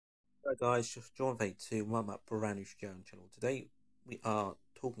Hi guys, just John 82, welcome back to a brand new Joan channel. Today we are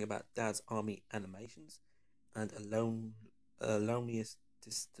talking about Dad's Army animations, and Loneliest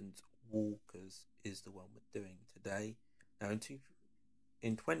Distant Walkers is the one we're doing today. Now in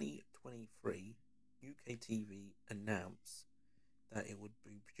 2023, UK TV announced that it would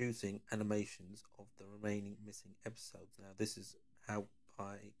be producing animations of the remaining missing episodes. Now this is how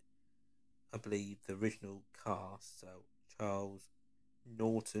I believe the original cast, so Charles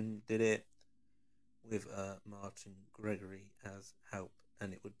Norton did it with Martin Gregory as help,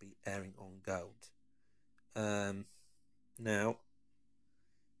 and it would be airing on Gold. Now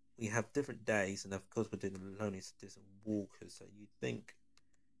we have different days, and of course we're doing the Loneliest Distant Walkers. So you think,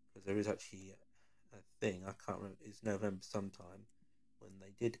 because there is actually a thing, I can't remember, it's November sometime when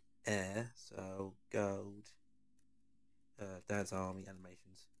they did air. So Gold, Dad's Army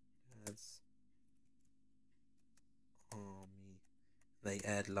animations, Dad's Army. They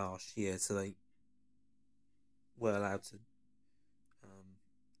aired last year, so they were allowed to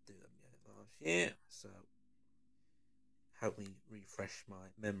do them last year. So help me refresh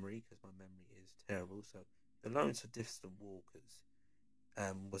my memory because my memory is terrible. So, The Lawrence of Distant Walkers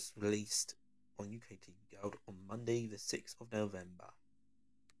was released on UK TV Gold on Monday, the 6th of November.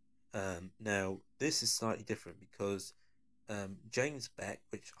 Now, this is slightly different because James Beck,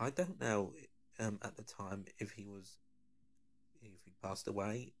 which I don't know at the time if he passed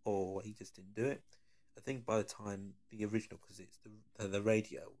away or he just didn't do it. I think by the time the original, because it's the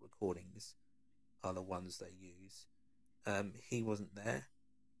radio recordings are the ones they use, he wasn't there,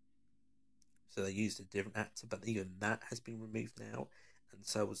 so they used a different actor, but even that has been removed now, and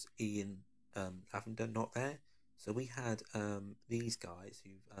so was Ian Lavender not there. So we had these guys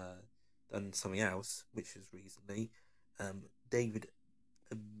who've done something else, which was recently David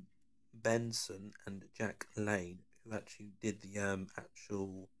Benson and Jack Lane, who actually did the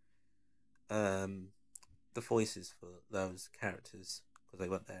actual um, the voices for those characters because they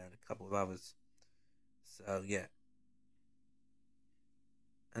weren't there, and a couple of others. So yeah,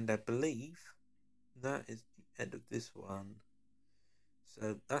 and I believe that is the end of this one.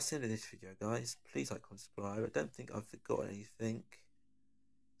 So that's the end of this video, guys. Please like, comment, subscribe. I don't think I've forgotten anything.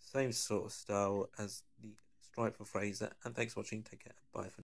 Same sort of style as the Stripe for Fraser. And thanks for watching. Take care. Bye for now.